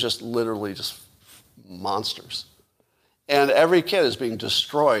 They're just literally just monsters. And every kid is being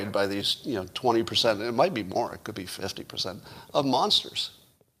destroyed by these 20%, it might be more, it could be 50%, of monsters.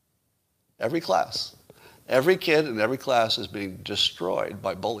 Every class. Every kid in every class is being destroyed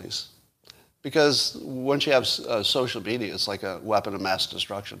by bullies. Because once you have social media, it's like a weapon of mass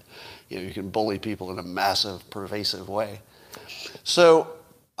destruction. You can bully people in a massive, pervasive way. So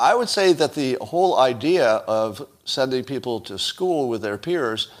I would say that the whole idea of sending people to school with their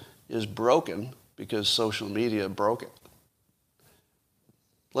peers is broken because social media broke it.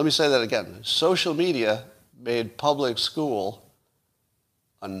 Let me say that again. Social media made public school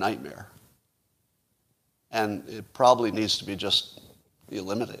a nightmare. And it probably needs to be just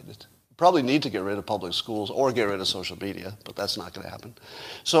eliminated. Probably need to get rid of public schools or get rid of social media, but that's not going to happen.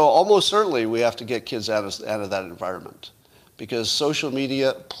 So almost certainly we have to get kids out of that environment because social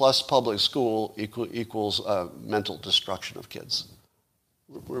media plus public school equals mental destruction of kids.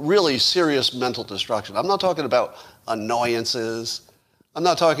 Really serious mental destruction. I'm not talking about annoyances. I'm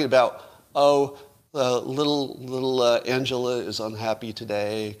not talking about, little Angela is unhappy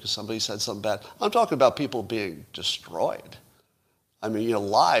today because somebody said something bad. I'm talking about people being destroyed. I mean,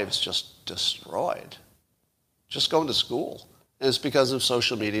 lives just destroyed. Just going to school. And it's because of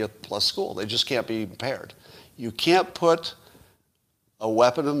social media plus school. They just can't be impaired. You can't put a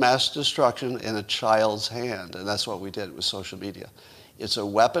weapon of mass destruction in a child's hand, and that's what we did with social media. It's a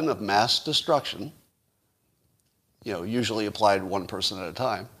weapon of mass destruction, usually applied one person at a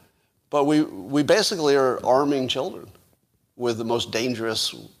time. But we basically are arming children with the most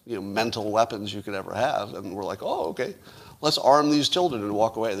dangerous, mental weapons you could ever have. And we're like, oh, okay. Let's arm these children and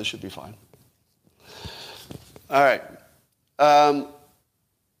walk away. This should be fine. All right. I'm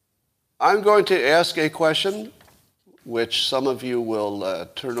going to ask a question, which some of you will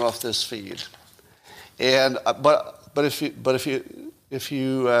turn off this feed. And but if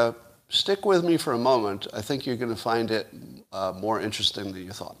you stick with me for a moment, I think you're going to find it more interesting than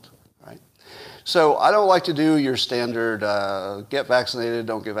you thought. Right? So I don't like to do your standard get vaccinated,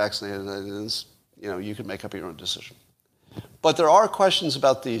 don't get vaccinated. You can make up your own decision. But there are questions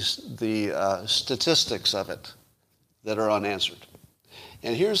about the statistics of it that are unanswered.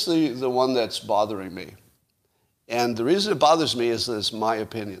 And here's the one that's bothering me. And the reason it bothers me is that it's my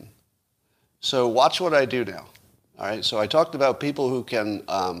opinion. So watch what I do now. All right. So I talked about people who can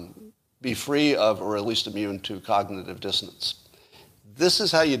be free of, or at least immune to, cognitive dissonance. This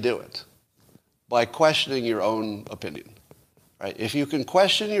is how you do it, by questioning your own opinion. Right? If you can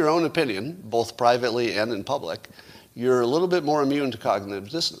question your own opinion, both privately and in public, you're a little bit more immune to cognitive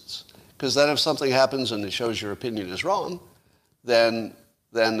dissonance. Because then if something happens and it shows your opinion is wrong, then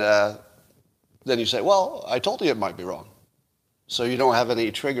you say, well, I told you it might be wrong. So you don't have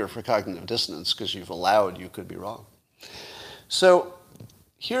any trigger for cognitive dissonance because you've allowed you could be wrong. So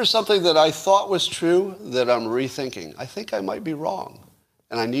here's something that I thought was true that I'm rethinking. I think I might be wrong,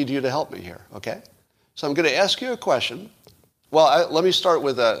 and I need you to help me here, okay? So I'm going to ask you a question. Well, let me start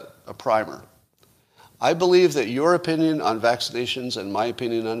with a primer. I believe that your opinion on vaccinations and my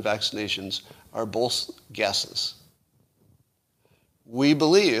opinion on vaccinations are both guesses. We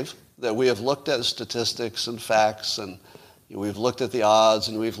believe that we have looked at statistics and facts, and we've looked at the odds,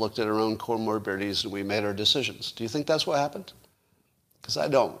 and we've looked at our own comorbidities, and we made our decisions. Do you think that's what happened? Because I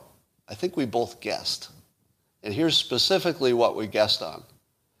don't. I think we both guessed. And here's specifically what we guessed on.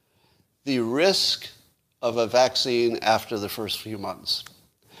 The risk of a vaccine after the first few months.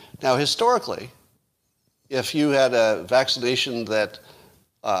 Now, historically, if you had a vaccination that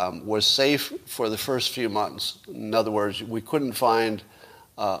was safe for the first few months, in other words, we couldn't find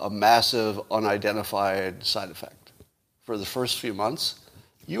a massive unidentified side effect for the first few months,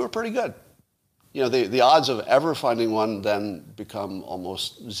 you were pretty good. The odds of ever finding one then become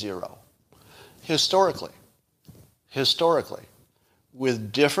almost zero. Historically,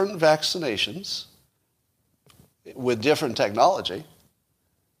 with different vaccinations, with different technology,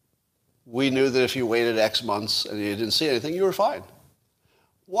 we knew that if you waited X months and you didn't see anything, you were fine.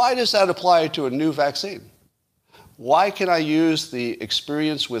 Why does that apply to a new vaccine? Why can I use the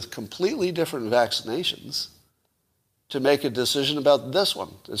experience with completely different vaccinations to make a decision about this one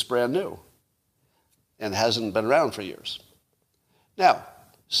that's brand new and hasn't been around for years? Now,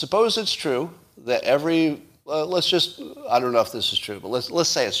 suppose it's true that I don't know if this is true, but let's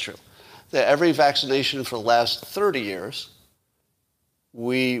say it's true, that every vaccination for the last 30 years,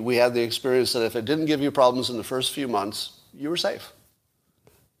 we had the experience that if it didn't give you problems in the first few months, you were safe,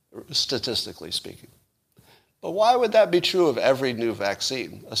 statistically speaking. But why would that be true of every new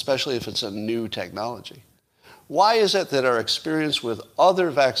vaccine, especially if it's a new technology? Why is it that our experience with other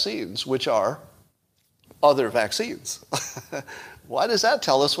vaccines, which are other vaccines, why does that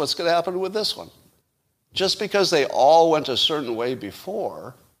tell us what's going to happen with this one? Just because they all went a certain way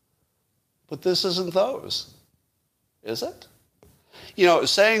before, but this isn't those, is it?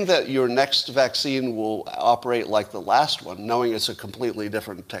 Saying that your next vaccine will operate like the last one, knowing it's a completely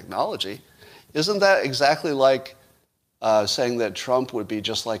different technology, isn't that exactly like saying that Trump would be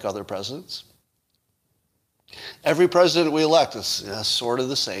just like other presidents? Every president we elect is sort of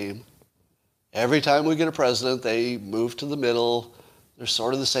the same. Every time we get a president, they move to the middle. They're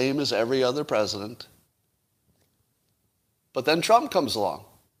sort of the same as every other president. But then Trump comes along.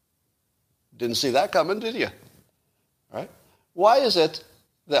 Didn't see that coming, did you? Right? Why is it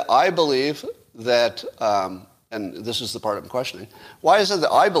that I believe that, and this is the part I'm questioning, why is it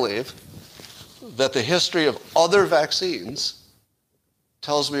that I believe that the history of other vaccines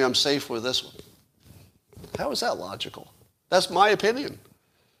tells me I'm safe with this one? How is that logical? That's my opinion.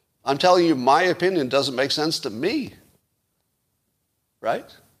 I'm telling you my opinion doesn't make sense to me. Right?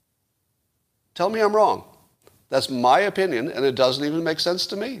 Tell me I'm wrong. That's my opinion, and it doesn't even make sense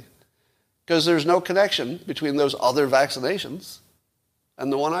to me. Because there's no connection between those other vaccinations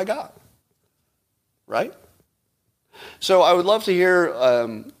and the one I got. Right? So I would love to hear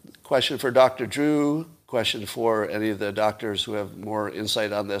a question for Dr. Drew, question for any of the doctors who have more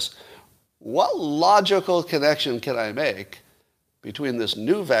insight on this. What logical connection can I make between this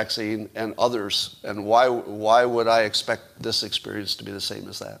new vaccine and others, and why would I expect this experience to be the same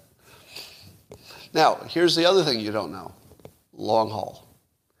as that? Now, here's the other thing you don't know. Long haul.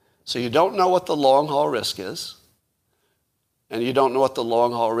 So you don't know what the long haul risk is, and you don't know what the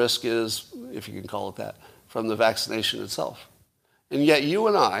long haul risk is, if you can call it that, from the vaccination itself. And yet you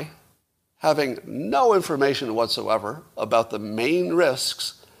and I, having no information whatsoever about the main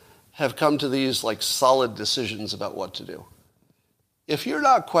risks, have come to these solid decisions about what to do. If you're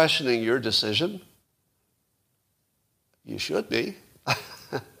not questioning your decision, You should be.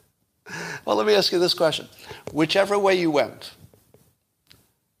 Well, let me ask you this question. Whichever way you went,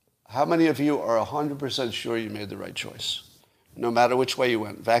 how many of you are 100% sure you made the right choice? No matter which way you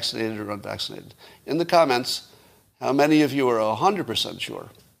went, vaccinated or unvaccinated. In the comments, how many of you are 100% sure?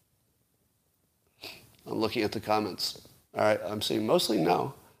 I'm looking at the comments. All right, I'm seeing mostly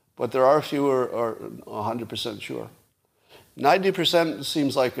no, but there are a few who are 100% sure. 90%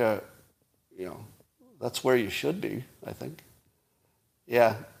 seems like that's where you should be, I think.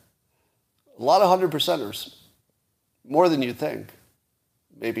 Yeah. A lot of 100%ers. More than you'd think.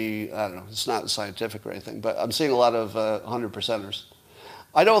 Maybe, I don't know, it's not scientific or anything, but I'm seeing a lot of 100%ers.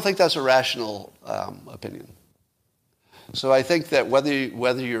 I don't think that's a rational opinion. So I think that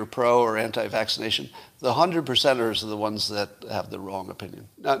whether you're pro or anti-vaccination, the 100%ers are the ones that have the wrong opinion.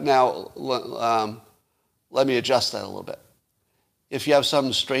 Now let me adjust that a little bit. If you have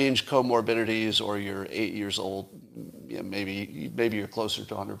some strange comorbidities or you're 8 years old, maybe you're closer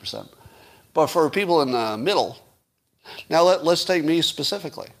to 100%. But for people in the middle, now let's take me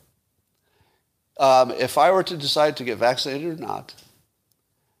specifically. If I were to decide to get vaccinated or not,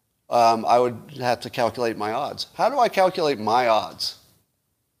 I would have to calculate my odds. How do I calculate my odds?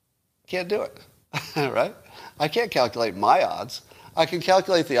 Can't do it, right? I can't calculate my odds. I can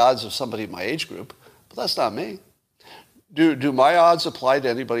calculate the odds of somebody in my age group, but that's not me. Do my odds apply to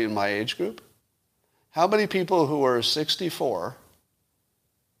anybody in my age group? How many people who are 64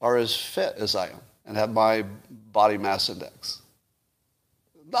 are as fit as I am and have my body mass index?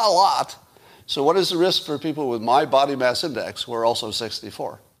 Not a lot. So what is the risk for people with my body mass index who are also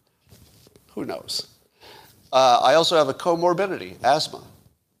 64? Who knows? I also have a comorbidity, asthma.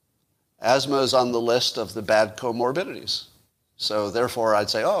 Asthma is on the list of the bad comorbidities. So therefore I'd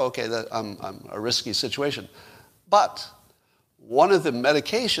say, oh, okay, I'm a risky situation. But one of the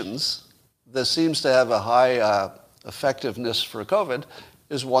medications that seems to have a high effectiveness for COVID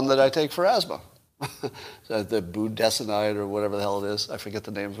is one that I take for asthma. The budesonide or whatever the hell it is. I forget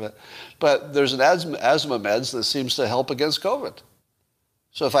the name of it. But there's an asthma meds that seems to help against COVID.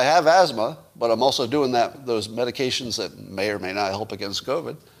 So if I have asthma, but I'm also doing those medications that may or may not help against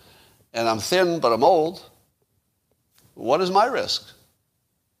COVID, and I'm thin but I'm old, what is my risk?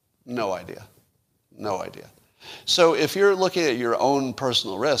 No idea. No idea. So if you're looking at your own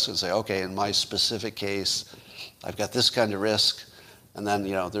personal risk and say, okay, in my specific case, I've got this kind of risk, and then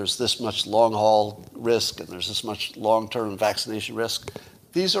there's this much long-haul risk, and there's this much long-term vaccination risk,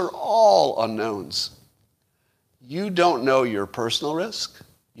 these are all unknowns. You don't know your personal risk.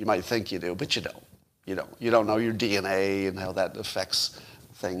 You might think you do, but you don't. You don't. You don't know your DNA and how that affects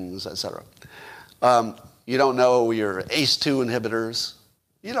things, et cetera. You don't know your ACE2 inhibitors.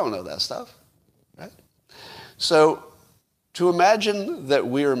 You don't know that stuff, right? So to imagine that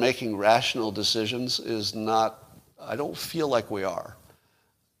we are making rational decisions is not, I don't feel like we are.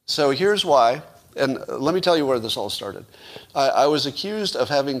 So here's why, and let me tell you where this all started. I was accused of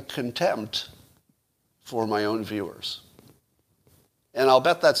having contempt for my own viewers. And I'll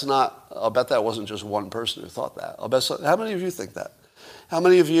bet that wasn't just one person who thought that. How many of you think that? How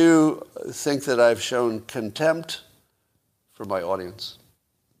many of you think that I've shown contempt for my audience?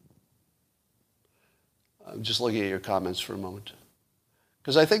 I'm just looking at your comments for a moment.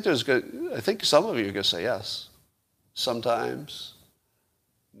 Because I think some of you are going to say yes. Sometimes.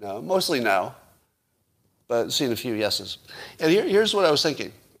 No. Mostly no. But seeing a few yeses. And here's what I was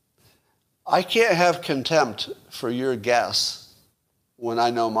thinking. I can't have contempt for your guess when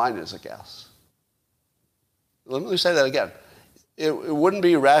I know mine is a guess. Let me say that again. It wouldn't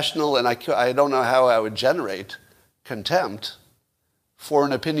be rational, and I don't know how I would generate contempt for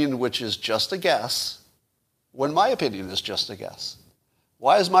an opinion which is just a guess when my opinion is just a guess.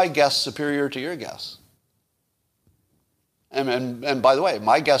 Why is my guess superior to your guess? And by the way,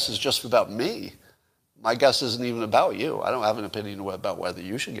 my guess is just about me. My guess isn't even about you. I don't have an opinion about whether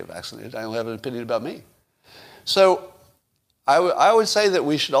you should get vaccinated. I only have an opinion about me. So I would say that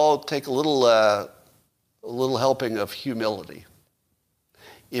we should all take a little helping of humility.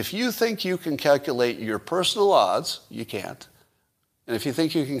 If you think you can calculate your personal odds, you can't. And if you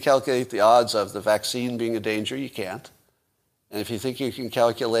think you can calculate the odds of the vaccine being a danger, you can't. And if you think you can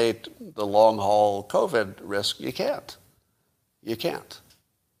calculate the long-haul COVID risk, you can't. You can't.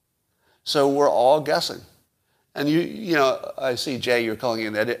 So we're all guessing. And I see, Jay, you're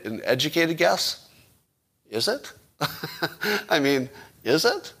calling it an educated guess. Is it? I mean, is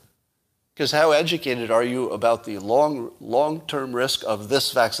it? Because how educated are you about the long-term risk of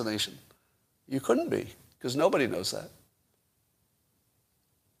this vaccination? You couldn't be, because nobody knows that.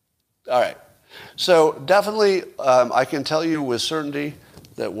 All right. So definitely, I can tell you with certainty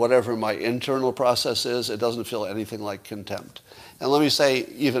that whatever my internal process is, it doesn't feel anything like contempt. And let me say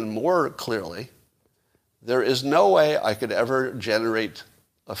even more clearly, there is no way I could ever generate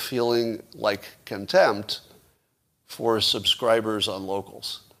a feeling like contempt for subscribers on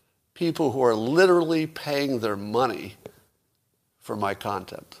Locals. People who are literally paying their money for my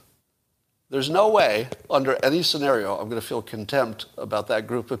content. There's no way, under any scenario, I'm going to feel contempt about that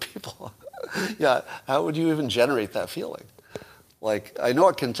group of people. Yeah, how would you even generate that feeling? Like, I know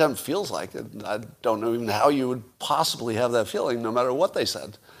what contempt feels like, and I don't know even how you would possibly have that feeling, no matter what they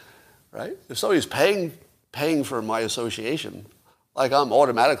said, right? If somebody's paying for my association, like I'm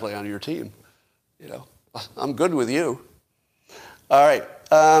automatically on your team, you know, I'm good with you. All right.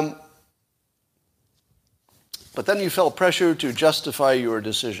 But then you felt pressure to justify your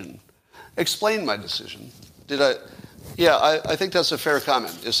decision. Explain my decision. I think that's a fair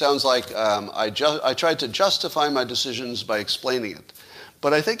comment. It sounds like I tried to justify my decisions by explaining it.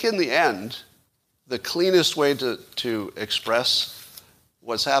 But I think in the end, the cleanest way to express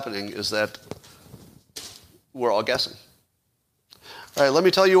what's happening is that we're all guessing. All right, let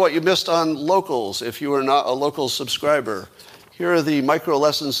me tell you what you missed on Locals if you are not a Locals subscriber. Here are the micro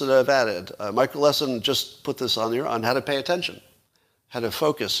lessons that I've added. Micro lesson, just put this on here, on how to pay attention, how to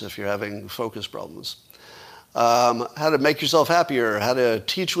focus if you're having focus problems, how to make yourself happier, how to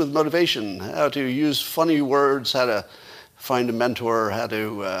teach with motivation, how to use funny words, how to find a mentor, how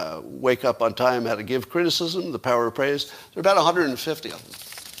to wake up on time, how to give criticism, the power of praise. There are about 150 of them.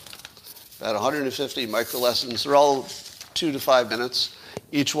 About 150 micro lessons. They're all 2 to 5 minutes.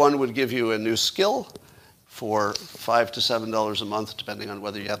 Each one would give you a new skill for $5 to $7 a month, depending on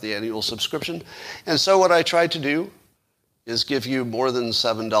whether you have the annual subscription. And so what I try to do is give you more than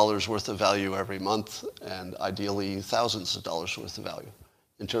 $7 worth of value every month, and ideally thousands of dollars worth of value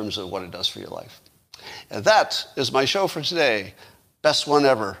in terms of what it does for your life. And that is my show for today. Best one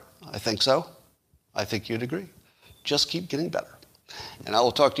ever. I think so. I think you'd agree. Just keep getting better. And I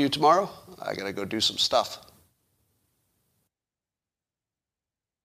will talk to you tomorrow. I got to go do some stuff.